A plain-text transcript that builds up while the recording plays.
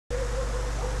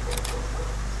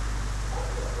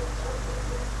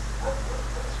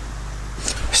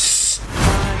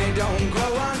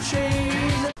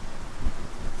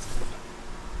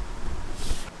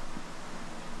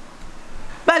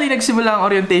Bali, nagsimula ang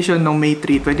orientation noong May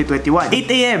 3, 2021.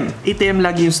 8 AM. 8 AM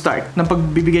lagi yung start ng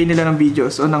pagbibigay nila ng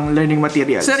videos o ng learning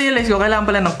materials. So, realize ko, kailangan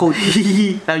pala ng code.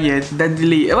 Tawag yan,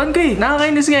 deadly. Ewan ko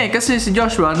nakakainis nga kasi si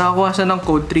Joshua, nakakuha siya ng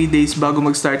code 3 days bago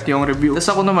mag-start yung review.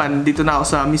 Tapos ako naman, dito na ako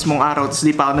sa mismong araw, tapos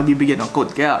di pa ako nabibigyan ng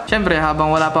code. Kaya, syempre,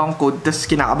 habang wala pa akong code, tapos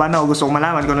kinakabahan ako, gusto kong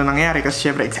malaman kung ano nangyayari. Kasi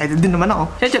syempre, excited din naman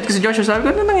ako. Kaya chat ko si Joshua, sabi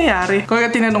ko, ano nangyayari?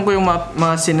 Kaya tinanong ko yung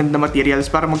mga sinend na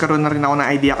materials para magkaroon na rin ako ng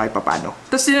idea kahit paano.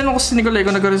 Tapos tinanong ko si Nicolay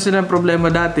kung nagkaroon sila ng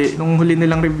problema dati nung huli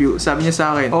nilang review. Sabi niya sa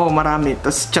akin, marami.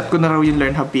 Tapos chat ko na raw yung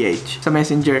LearnHubPH sa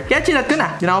Messenger. Kaya chinat ko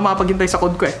na. Hindi na ako makapaghintay sa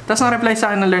code ko eh. Tapos ang reply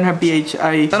sa akin ng LearnHubPH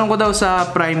ay tanong ko daw sa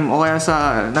Prime o kaya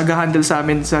sa nag-handle sa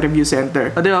amin sa review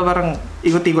center. O diba parang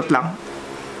ikot-ikot lang.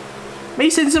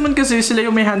 May sense naman kasi sila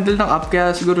yung may handle ng app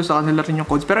kaya siguro sa kanila rin yung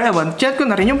codes. Pero ewan, chat ko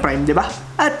na rin yung Prime, diba?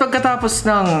 At pagkatapos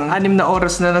ng 6 na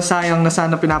oras na nasayang na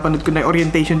sana pinapanood ko na yung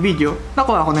orientation video,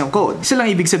 nakuha ko na yung code. Isa lang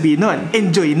ibig sabihin nun,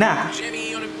 enjoy na!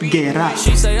 Gera.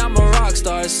 She say I'm a rock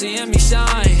star, seeing me shine.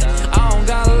 I don't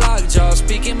got a lockjaw,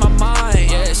 speaking my mind.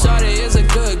 Yeah, shawty is a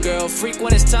good girl, freak when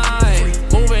it's time.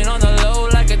 Moving on the low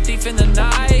like a thief in the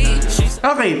night.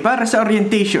 Okay, para sa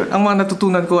orientation, ang mga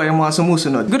natutunan ko ay ang mga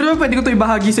sumusunod. Good naman, pwede ko ito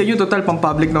ibahagi sa inyo. Total, pang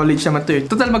public knowledge naman ito eh.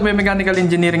 Total, magme-mechanical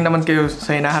engineering naman kayo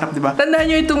sa hinaharap, diba? Tandaan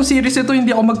nyo itong series ito, hindi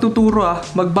ako magtuturo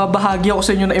Magbabahagi ako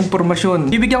sa inyo ng impormasyon.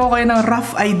 Bibigyan ko kayo ng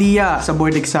rough idea sa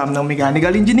board exam ng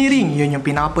mechanical engineering. Yun yung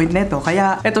pinaka-point neto.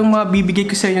 Kaya, itong mga bibigay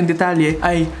ko sa inyo ng detalye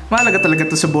ay mahalaga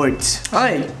talaga to sa boards.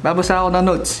 Okay, babasa ako ng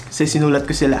notes kasi sinulat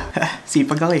ko sila.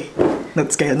 Sipag ako eh.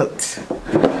 Notes kayo, notes.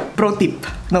 Pro tip,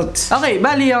 notes. Okay,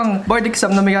 bali ang board exam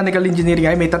ng mechanical engineering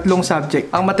ay may 3 subject.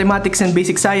 Ang mathematics and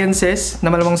basic sciences, na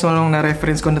malamang sa malamang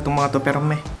na-reference ko na itong mga to, pero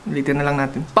ulitin na lang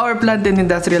natin. Power plant and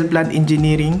industrial plant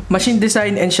engineering, machine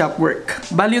design and shop work.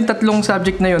 Bali yung 3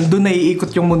 subject na yun, doon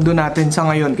naiikot yung mundo natin sa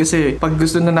ngayon. Kasi pag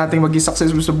gusto na natin maging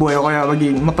successful sa buhay o kaya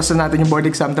mapasa natin yung board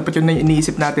exam, dapat yun na yung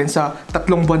iniisip natin sa 3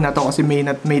 buwan na to kasi May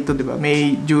to, diba?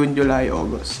 May, June, July,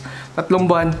 August. 3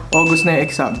 buwan, August na yung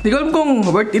exam. Hindi ko alam kung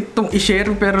worth it tong i-share,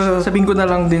 pero sabihin ko na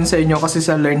lang din sa inyo kasi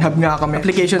sa LearnHub nga kami.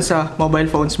 Application sa mobile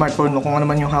phone, smartphone, kung ano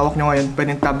man yung hawak nyo ngayon,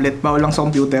 pwedeng tablet, bawal lang sa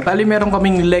computer. Bali, meron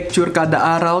kaming lecture kada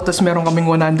araw, tas meron kaming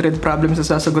 100 problems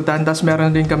sa sasagutan, tas meron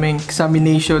din kaming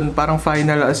examination, parang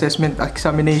final assessment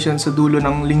examination sa dulo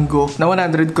ng linggo na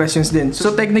 100 questions din.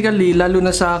 So technically, lalo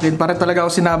na sa akin, para talaga ako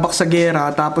sinabak sa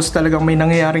gera, tapos talagang may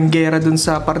nangyayaring gera dun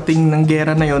sa parting ng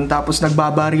gera na yon, tapos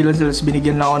nagbabarilan sila,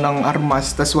 binigyan lang ako ng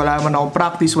armas, tas wala man ako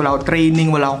practice, wala ako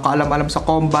training, wala akong kaalam-alam sa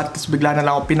combat, tas bigla na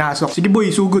lang ako pinasok. Sige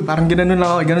boy, sugod. Parang ganun lang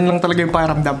ako, ganun lang talaga yung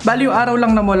pakiramdam. Bali, yung araw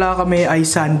lang na wala kami ay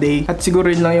Sunday, at siguro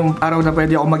yun lang yung araw na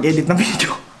pwede ako mag-edit ng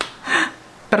video.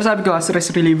 Pero sabi ko,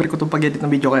 stress reliever ko itong pag-edit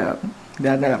ng video, kaya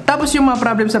tapos yung mga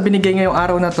problems na binigay ngayong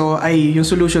araw na to ay yung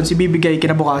solutions ibibigay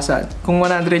kinabukasan. Kung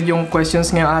 100 yung questions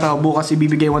ngayong araw, bukas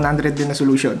ibibigay 100 din na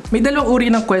solution. May 2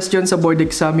 uri ng question sa board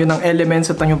exam, yun ang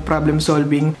elements at yung problem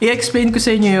solving. I-explain ko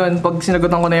sa inyo yun pag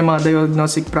sinagutan ko na yung mga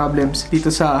diagnostic problems dito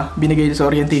sa binigay sa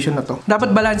orientation na to. Dapat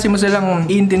balanse mo silang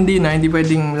iintindi na, hindi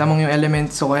pwedeng lamang yung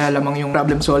elements o kaya lamang yung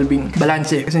problem solving.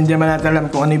 Balanse, kasi hindi naman natin alam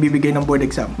kung ano ibibigay ng board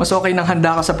exam. Mas okay nang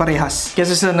handa ka sa parehas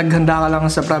kesa sa naghanda ka lang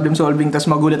sa problem solving tas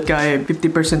magulat ka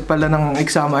 50% pala ng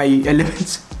exam ay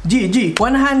elements. GG.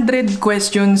 100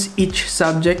 questions each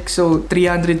subject. So,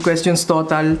 300 questions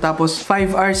total. Tapos,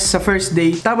 5 hours sa first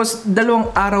day. Tapos,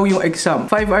 2 araw yung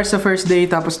exam. 5 hours sa first day,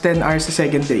 tapos 10 hours sa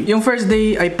second day. Yung first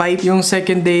day ay pipe. Yung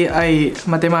second day ay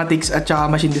mathematics at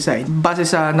saka machine design. Base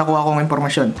sa nakuha kong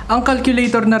informasyon. Ang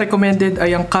calculator na recommended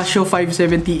ay ang Casio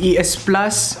 570 ES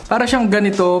Plus. Para siyang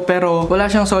ganito, pero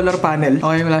wala siyang solar panel.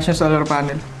 Okay, wala siyang solar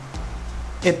panel.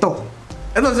 Ito,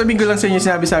 sabihin ko lang sa inyo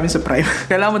sinabi sa amin sa Prime.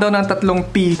 Kailangan mo daw ng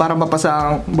 3 P para mapasa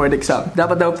ang board exam.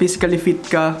 Dapat daw physically fit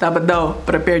ka, dapat daw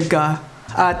prepared ka,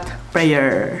 at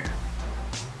prayer.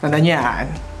 Tandaan yan.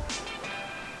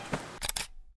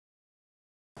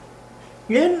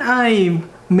 Ngayon ay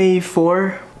May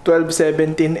 4,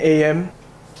 12:17 AM.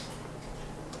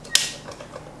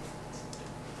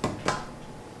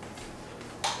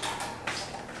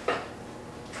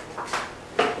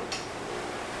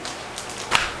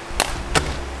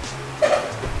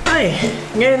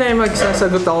 Ngayon ay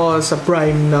magsasagot ako sa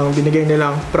Prime ng binigay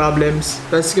nilang problems.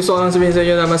 Tapos gusto ko lang sabihin sa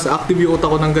inyo na mas active yung utak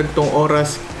ko ng ganitong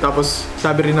oras. Tapos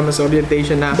sabi rin naman sa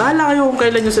orientation na bahala kayo kung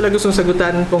kailan nyo sila gustong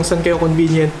sagutan, kung saan kayo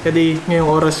convenient. Kasi ngayong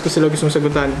oras ko sila gustong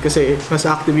sagutan kasi mas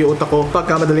active yung utak ko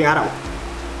pagka madaling araw.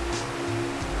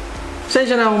 Sa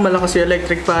Pasensya na akong malakas yung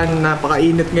electric fan.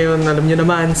 Napakainit ngayon. Alam nyo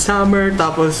naman, summer,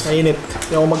 tapos mainit.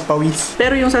 Hindi ako magpawis.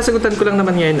 Pero yung sasagutan ko lang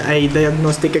naman ngayon ay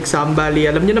diagnostic exam. Bali,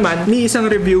 alam nyo naman, ni isang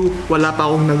review, wala pa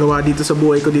akong nagawa dito sa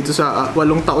buhay ko dito sa 8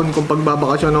 taon kong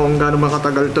pagbabakasyon kung gaano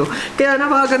makatagal to. Kaya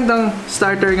napakagandang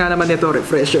starter nga naman ito,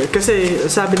 refresher. Kasi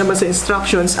sabi naman sa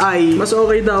instructions ay mas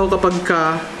okay daw kapag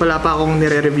wala pa akong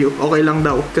nire-review. Okay lang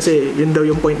daw. Kasi yun daw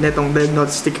yung point netong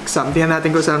diagnostic exam. Tingnan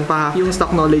natin kung saan pa yung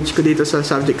stock knowledge ko dito sa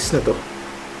subjects na to.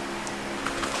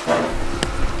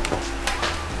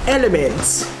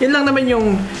 Elements. Yun lang naman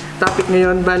yung topic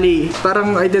ngayon. Bali,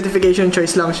 parang identification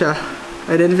choice lang siya.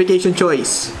 Identification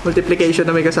choice. Multiplication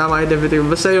na may kasama identification.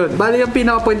 Basta yun. Bali, yung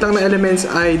pinaka-point lang ng elements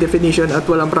ay definition at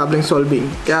walang problem solving.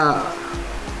 Kaya,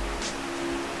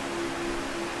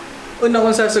 una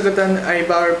kong sasagutan ay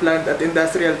power plant at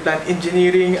industrial plant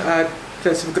engineering at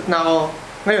sasagot na ako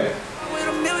ngayon.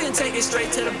 Take it straight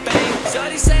to the bank.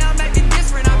 Shorty say I'm acting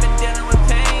different, I've been dealing with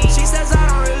pain. She says I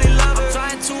don't really love her, I'm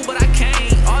trying to but I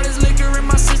can't. All this liquor in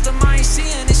my system, I ain't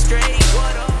seeing it straight.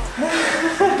 What up?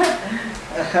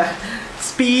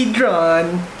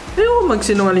 Speedrun. Ayoko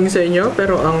magsinungaling sa inyo,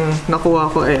 pero ang nakuha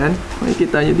ko, ayan,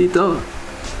 makikita nyo dito.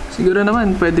 Siguro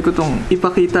naman, pwede ko tong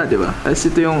ipakita, di ba? As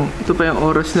ito pa yung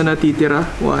oras na natitira.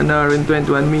 1 hour and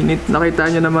 21 minutes. Nakita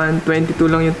nyo naman, 22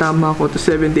 lang yung tama ko to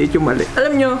 78 yung mali.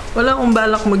 Alam nyo, wala akong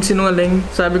balak magsinungaling.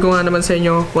 Sabi ko nga naman sa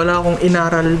inyo, wala akong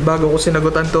inaral bago ko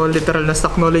sinagutan to. Literal na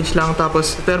stock knowledge lang.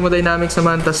 Tapos, thermodynamics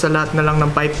naman, tas sa lahat na lang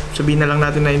ng pipe. Sabihin na lang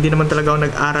natin na hindi naman talaga ako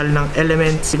nag-aral ng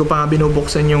elements. Hindi ko pa nga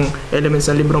binubuksan yung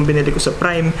elements na librong binili ko sa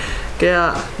Prime.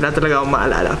 Kaya, wala talaga akong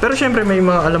maalala. Pero syempre, may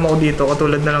mga alam ako dito.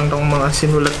 Katulad na lang tong mga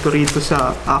sinulat ko rito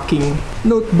sa aking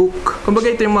notebook.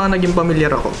 Kumbaga ito yung mga naging familiar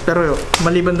ako. Pero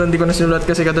maliban doon, di ko na sinulat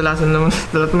kasi kadalasan naman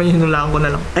lahat may hinulaan ko na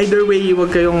lang. Either way,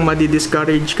 huwag kayong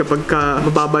madi-discourage kapag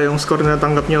mababa yung score na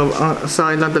natanggap nyo.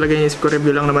 Sa akin lang talaga yung isip ko,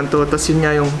 review lang naman to. Tapos yun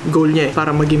nga yung goal niya para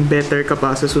maging better ka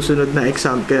pa sa susunod na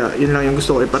exam. Kaya yun lang yung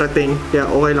gusto ko iparating. Kaya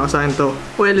okay lang sa akin to.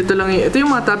 Well, ito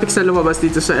yung mga topics na lumabas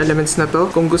dito sa elements na to.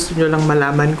 Kung gusto nyo lang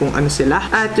malaman kung ano sila.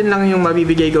 At yun lang yung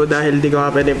mabibigay ko dahil di ko nga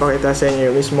pwede pakita sa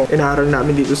inyo yung mismo inaaral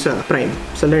namin dito sa Prime,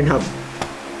 sa Learn Hub.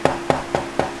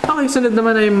 Okay, sunod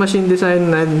naman ay machine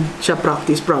design and siya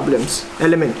practice problems.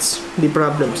 Elements, hindi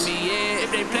problems.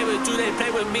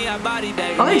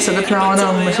 Okay, sagot na ako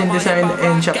ng machine design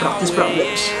and siya practice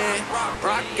problems.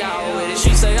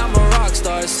 She say I'm a rock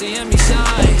star, seeing me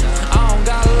shine. I don't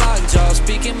got a lot of jaw,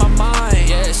 speaking my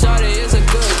mind. Yeah, shawty is a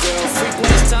good girl, freak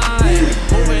when it's time.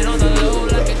 Moving on the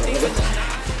low like a thief in the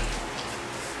night.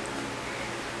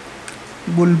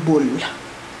 Bulbul.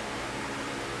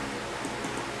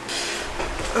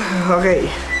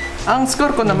 Okay. Ang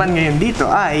score ko naman ngayon dito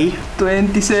ay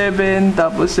 27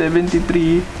 tapos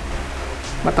 73.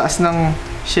 Mataas ng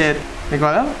shit. Hindi ko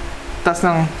alam. Mataas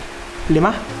ng 5.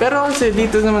 Pero kasi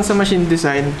dito naman sa machine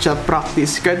design, siya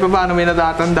practice. Kahit pa paano may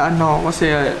natatandaan ako kasi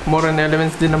more on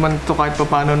elements din naman to kahit pa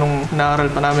paano nung naaral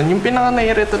pa namin. Yung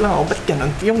pinaka-nairito lang ako, ba't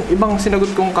ganun? Yung ibang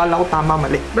sinagot kong kala ko tama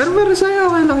mali. Pero sa'yo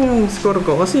okay lang yung score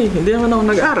ko kasi hindi naman ako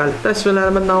nag-aral. Tapos wala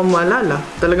naman na akong maalala.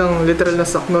 Talagang literal na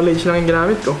stock knowledge lang yung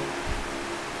ginamit ko.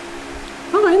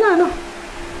 Okay na, no?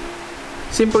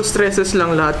 Simple stresses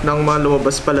lang lahat ng mga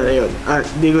lumabas pala na yun. At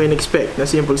di ko in-expect na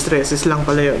simple stresses lang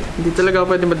pala yun. Hindi talaga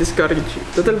ako pwede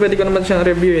ma-discourage. Total, pwede ko naman siyang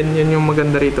reviewin. Yun yung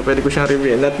maganda rito. Pwede ko siyang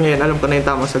reviewin. At ngayon, alam ko na yung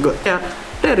tamang sagot. Kaya,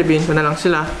 re-reviewin ko na lang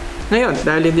sila. Ngayon,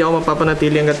 dahil hindi ako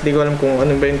mapapanatili hanggat di ko alam kung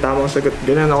ano ba yung tamang sagot.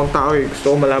 Ganyan akong tao eh.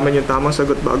 Gusto ko malaman yung tamang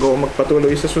sagot bago ako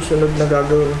magpatuloy sa susunod na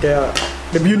gagawin. Kaya,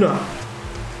 review na!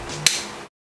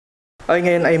 Ay,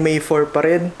 ngayon ay May 4 pa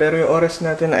rin. Pero yung oras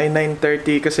natin ay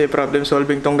 9:30 kasi problem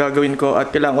solving tong gagawin ko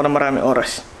at kailangan ko na maraming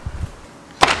oras.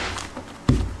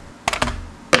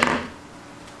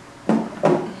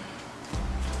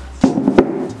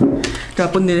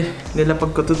 Kapon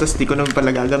nilapag ko to, tapos di ko naman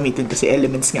pala gagamitin kasi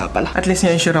elements nga pala. At least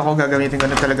ngayon sure ako gagamitin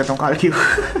ko na talaga tong calculus.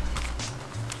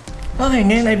 Okay,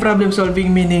 ngayon ay problem solving,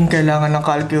 meaning kailangan ng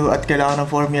calculus at kailangan ng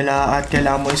formula at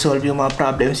kailangan mo i-solve yung mga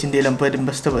problems. Hindi lang pwedeng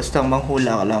basta-basta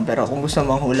manghula ka lang. Pero kung gusto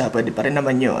manghula, pwede pa rin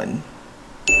naman yun.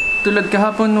 Tulad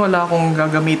kahapon, wala akong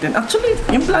gagamitin. Actually,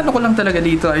 yung plano ko lang talaga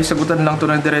dito ay sagutan lang to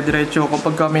ng dire-diretso.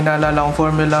 Kapag may naalala akong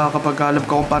formula, kapag alam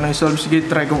ko kung paano i-solve, sige,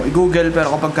 try kong i-google.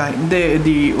 Pero kapag hindi,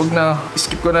 edi wag na,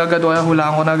 skip ko na agad, kaya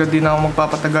hulaan ko na agad, di na ako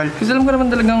magpapatagal. Kasi alam ko naman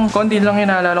talagang konti lang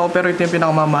yung naalala ko, pero ito yung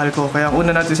pinakamamahal ko. Kaya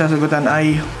una natin sasagutan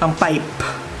ay ang pipe.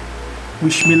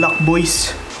 Wish me luck,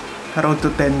 boys. Road to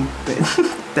 10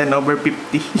 over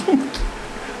 50.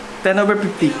 10 over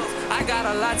 50. I got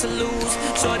a lot to lose.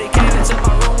 Shorty came into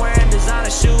my room wearing designer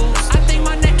shoes. I think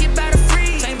my neck get better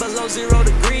free. Same below 0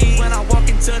 degrees. When I walk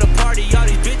into the party, all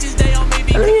these bitches they all make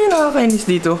me. Alam niyo, nakakainis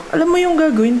dito. Alam mo yung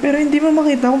gagawin, pero hindi mo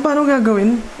makita kung paano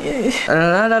gagawin.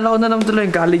 Naalala ko na naman tuloy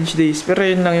yung college days, pero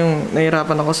yun lang yung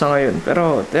nahirapan ako sa ngayon.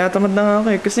 Pero tinatamad na nga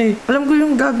ako kasi alam ko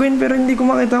yung gagawin, pero hindi ko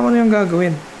makita kung ano yung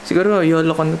gagawin. Siguro,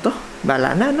 yolo ko na to.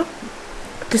 Bala na, no?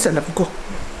 At least alam ko.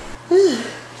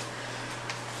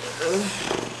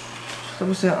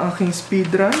 Tapos yung aking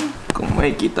speedrun. Kung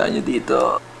makikita nyo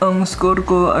dito, ang score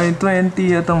ko ay 20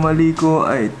 at ang mali ko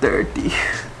ay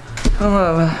 30.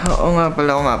 Oo nga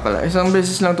pala. Isang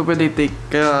beses lang to pwede take.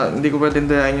 Kaya hindi ko pwedeng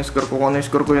dayain yung score ko. Kung ano yung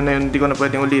score ko yun na yun, hindi ko na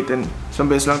pwedeng ulitin. Isang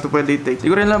beses lang to pwede take.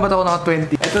 Siguro rin lang ba't ako naka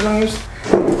 20. Ito lang yung...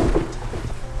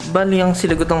 Bali, ang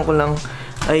silagutan ko lang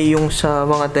ay yung sa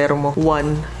mga termo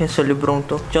 1 yan sa librong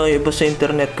to. Tsaka iba sa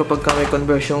internet kapag may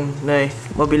conversion na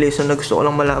mabilis na gusto ko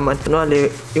lang malaman. Kunwari,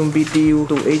 yung BTU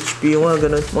to HP, yung mga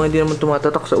ganun. Mga hindi naman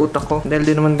tumatatak sa utak ko. Dahil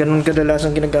di naman ganun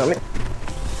kadalasan ginagamit.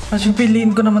 Mas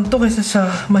pipiliin ko naman to kaysa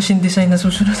sa machine design na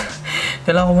susunod.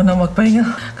 Kailangan ko muna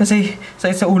magpahinga. Kasi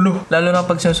sakit sa ulo. Lalo na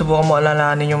pag sinusubukan mo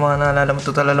alalahanin yung mga naalala mo.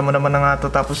 Total alam mo naman na nga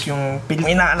to. Tapos yung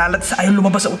may naalala sa ayaw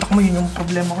lumabas sa utak mo. Yun yung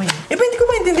problema ko yun. Iba hindi ko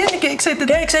maintindihan.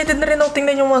 Kaya excited na rin ako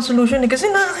tingnan yung mga solution. Kasi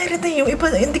nakakairita yung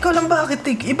iba. Hindi ko alam bakit.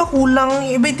 Iba kulang.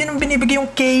 Iba hindi naman binibigay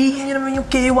yung K. Hindi naman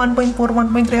yung K 1.4,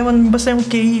 1.3. Basta yung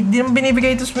K. Hindi naman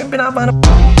binibigay. Tapos may pinapano.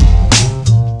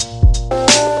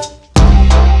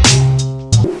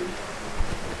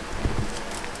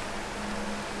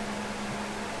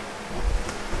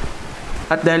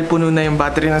 At dahil puno na yung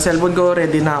battery ng cellphone ko,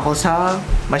 ready na ako sa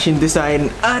machine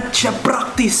design at siya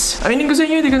practice. Aminin ko sa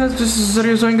inyo, hindi ko na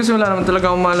seryosohin kasi wala naman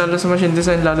talaga akong maalala sa machine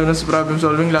design, lalo na sa problem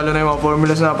solving, lalo na yung mga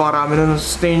formulas na napakarami na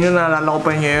sustain nyo, naalala ko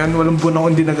pa yun ngayon. Walang buwan ako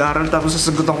hindi nag-aaral, tapos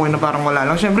sasagutan ko yun na parang wala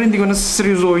lang. Siyempre, hindi ko na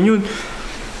seryosohin yun.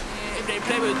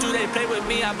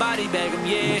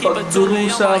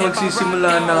 Pagdurusa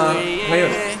magsisimula na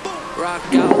ngayon.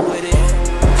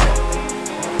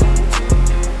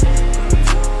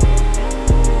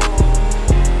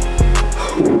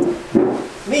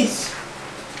 Miss!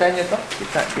 Kita niyo to?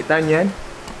 Kita niyo yan?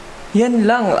 Yan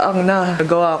lang ang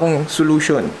nagawa kong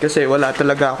solution. Kasi wala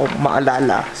talaga akong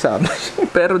maalala sa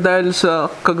machine. Pero dahil sa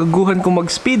kagaguhan kong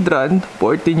mag-speedrun,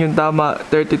 14 yung tama,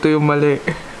 32 yung mali.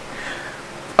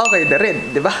 Okay na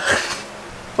rin, di ba?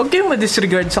 Huwag kayong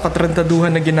ma-disregard sa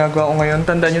katrantaduhan na ginagawa ko ngayon.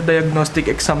 Tandaan nyo, diagnostic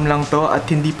exam lang to at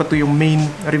hindi pa to yung main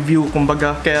review,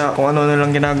 kumbaga. Kaya kung ano na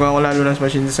lang ginagawa ko, lalo na sa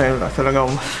machine design, wala talaga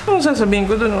akong... Anong sasabihin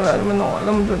ko dun? Wala naman akong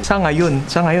alam dun. Sa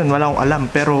ngayon, wala akong alam.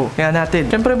 Pero, kaya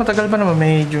natin. Siyempre, matagal pa naman.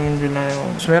 May June, July.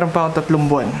 So, meron pa akong 3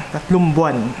 buwan. 3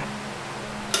 buwan.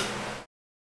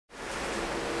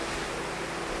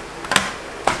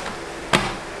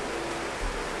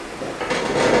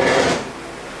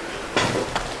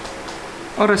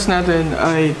 Oras natin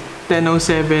ay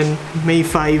 10:07, May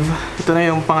 5. Ito na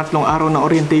yung pangatlong araw na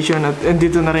orientation at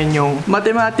dito na rin yung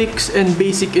mathematics and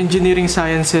basic engineering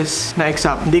sciences na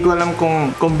exam. Hindi ko alam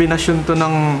kung kombinasyon to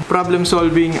ng problem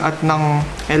solving at ng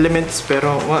elements,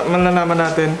 pero malalaman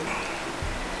natin.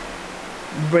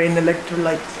 Brain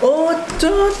electrolytes. Oh,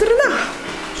 tara na!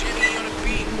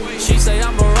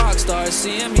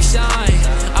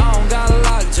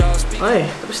 Ay,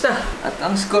 tapos na. At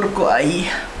ang score ko ay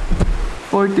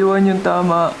 41 yung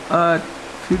tama at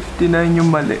 59 yung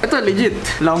mali. Ito legit.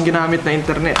 Wala akong ginamit na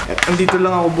internet. At andito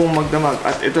lang ako buong magdamag.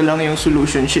 At ito lang yung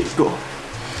solution sheet ko.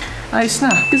 Ayos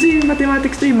na. Kasi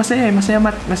mathematics to masaya. Masaya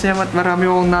mat. Marami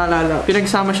akong naalala.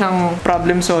 Pinagsama siyang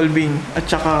problem solving at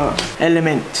saka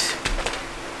elements.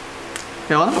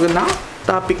 Kaya maganda ako.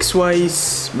 Topics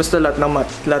wise, basta lahat ng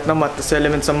math. Lahat ng math. Tapos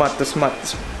elements sa math. Tapos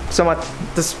math. Sa math.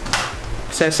 Tapos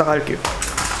sa calculus.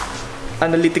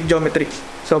 Analytic geometry.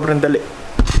 Sobrang dali.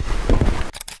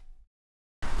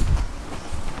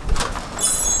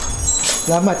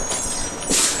 Salamat.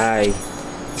 Hi.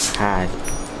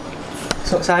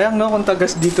 So, sayang no kung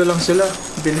tagas dito lang sila.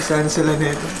 Bilisan sila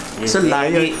nito. So,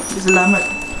 layo. Salamat.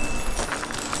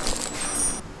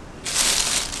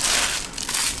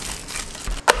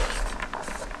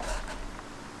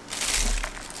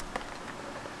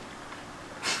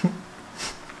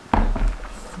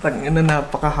 Tangina,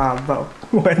 napakahaba.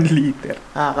 1 liter.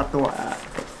 Nakakatuwa.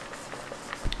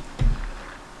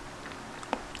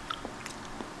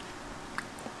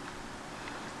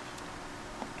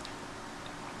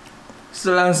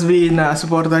 Gusto lang sabihin na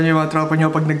supportan niyo yung mga tropa niyo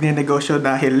pag nagne-negosyo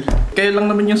dahil kayo lang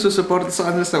naman yung susuporta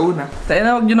sa kanila sa una. Tayo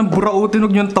na, huwag nyo nang burautin,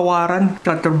 huwag nyo nang tawaran.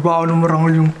 Tatrabaho ng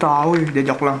marangol yung tao eh.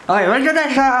 Joke lang. Okay, welcome na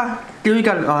sa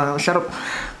Typical, sarap.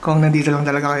 Kung nandito lang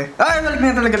talaga kayo. Ay, balik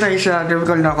na talaga tayo sa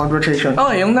typical na conversation.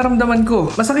 Okay, yung naramdaman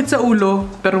ko, masakit sa ulo,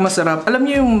 pero masarap. Alam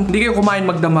niyo yung, hindi kayo kumain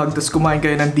magdamag, tapos kumain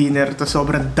kayo ng dinner, tapos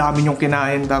sobrang dami yung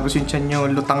kinain, tapos yung tiyan nyo,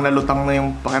 lutang na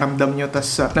yung pakiramdam nyo,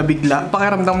 tapos nabigla.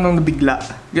 Pakiramdam nung nabigla.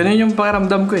 Ganun yung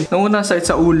pakiramdam ko eh. Nung una, sakit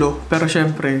sa ulo, pero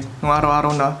syempre, nung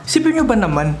araw-araw na, isipin nyo ba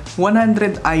naman,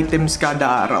 100 items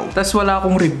kada araw, tapos wala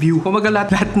akong review. Kumbaga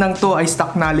lahat ng to ay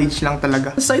stock knowledge lang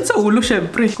talaga. Sakit sa ulo,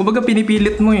 syempre. Kumbaga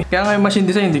pinipilit mo eh. Kaya nga yung machine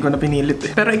design, hindi ko na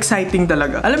pinilit eh. Pero exciting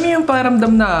talaga. Alam mo yung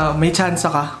pakiramdam na may chance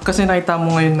ka. Kasi nakita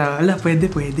mo ngayon na, ala, pwede,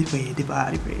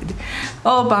 pare, pwede.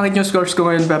 Oo, pangit yung scores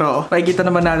ko ngayon, pero makikita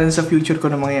naman natin sa future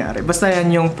ko na mangyayari. Basta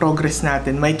yan yung progress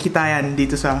natin. Makikita yan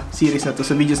dito sa series na to,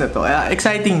 sa videos na to.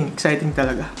 Exciting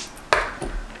talaga.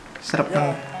 Sarap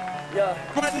ng...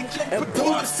 What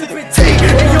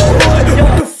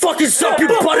the fuck is up, you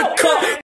buttercup?